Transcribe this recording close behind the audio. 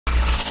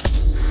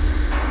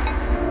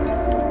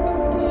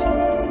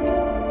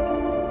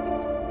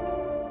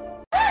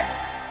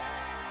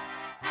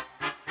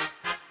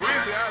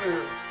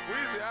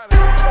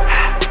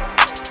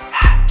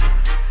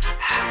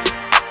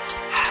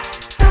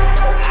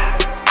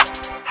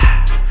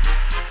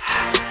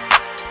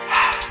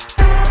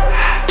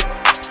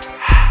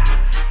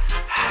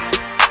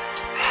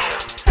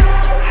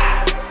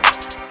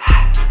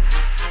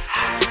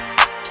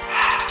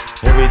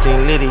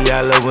Everything litty,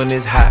 I love when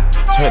it's hot.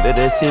 Turned to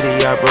the city,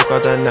 I broke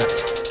out the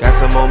notch. Got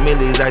some more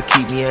millies, I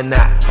keep me a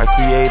knot. I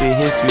created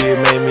history, it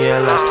made me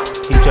a lot.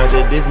 He tried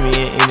to diss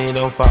me and it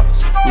don't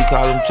false. We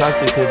call them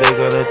chopsticks cause they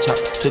gonna chop.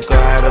 Took her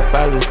out of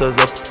filers cause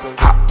of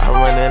hot. I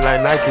run it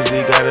like Nike,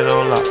 we got it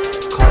on lock.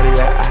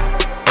 Cardiac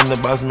eye, I'm the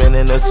boss man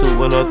in a suit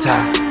with no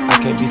tie. I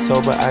can't be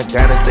sober, I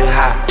gotta stay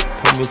high.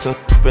 Pour me some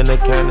in the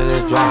can and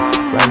it's dry.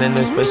 Riding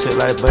in spaceship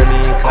like Bunny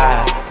and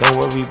Clyde. Don't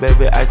worry,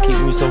 baby, I keep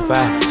me some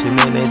fire.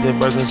 Shenanigans and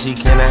Birkin, she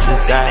cannot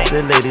decide.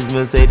 The ladies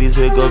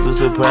Mercedes, here goes the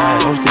surprise.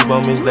 Don't sleep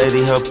on Miss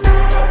Lady, help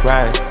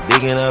ride.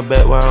 Digging her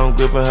back while I'm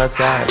gripping her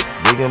side.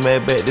 Digging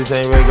my back, this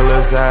ain't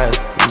regular size.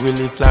 We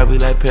really fly, we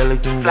like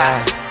pelican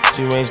guys.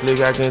 She ain't slick,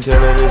 I can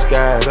tell her the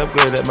skies.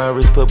 Upgrade at my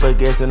wrist, put her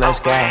gas in the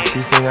sky.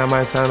 She think I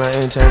might sign her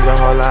and change her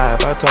whole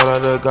life. I told her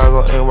to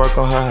goggle and work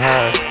on her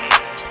eyes.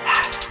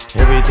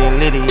 Everything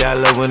litty, I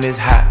love when it's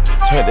hot.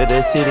 Turned to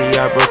the city,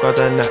 I broke out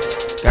the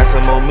notch. Got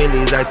some more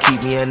millies, I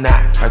keep me a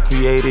knot. I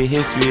created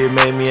history, it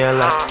made me a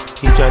lot.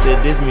 He tried to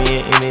diss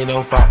me and it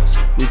don't false.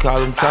 We call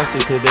them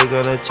chopsticks cause they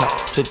gonna chop.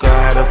 Took her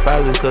out of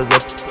filers cause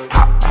of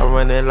hot. I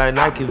run it like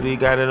Nike, we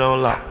got it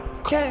on lock.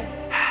 Cash,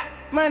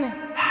 money,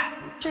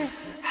 cash,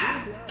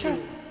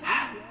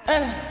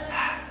 money,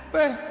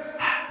 money,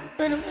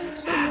 money,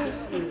 so much.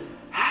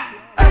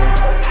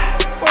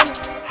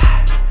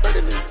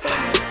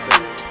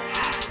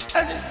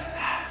 I just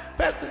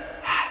passed it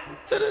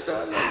to the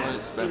door, no one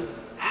spell.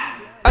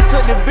 I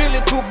took the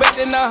Billy cool back,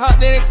 then I hopped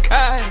in the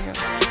car.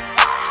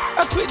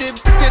 I put the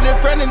bitch in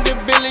front of the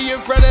Billy in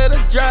front of the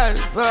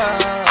driver.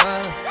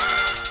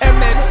 And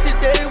man, this shit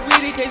that is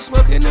weedy, can't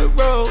smoke in the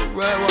road,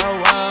 right,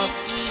 wow.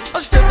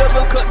 I'm still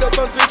double cut up,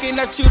 I'm drinking,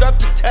 I shoot off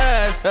the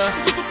tires,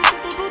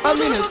 I'm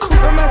in the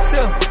coupe by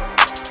myself.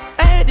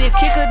 I had to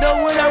kick her though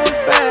when I was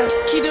fast.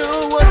 Keep the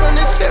old ones on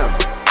the shelf.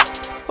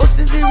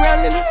 Hostess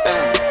around in the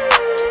fan.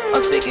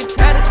 I'm sick and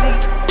tired of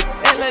these.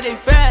 Act like they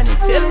fine and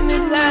telling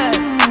them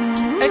lies.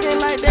 Acting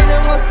like they the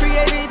one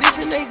created this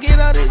and they get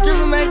all this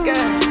driven my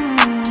guys.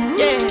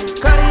 Yeah,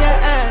 Cartier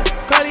eyes,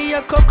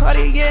 Cartier coat,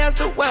 Cartier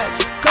as the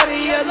watch,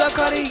 Cartier look,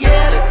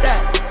 Cartier the dot,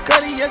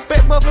 Cartier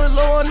spec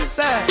buffalo on the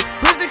side.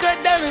 Pussy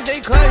cut diamonds,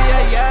 they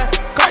Cartier, yeah.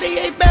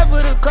 Cartier bad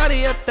for the Cartier.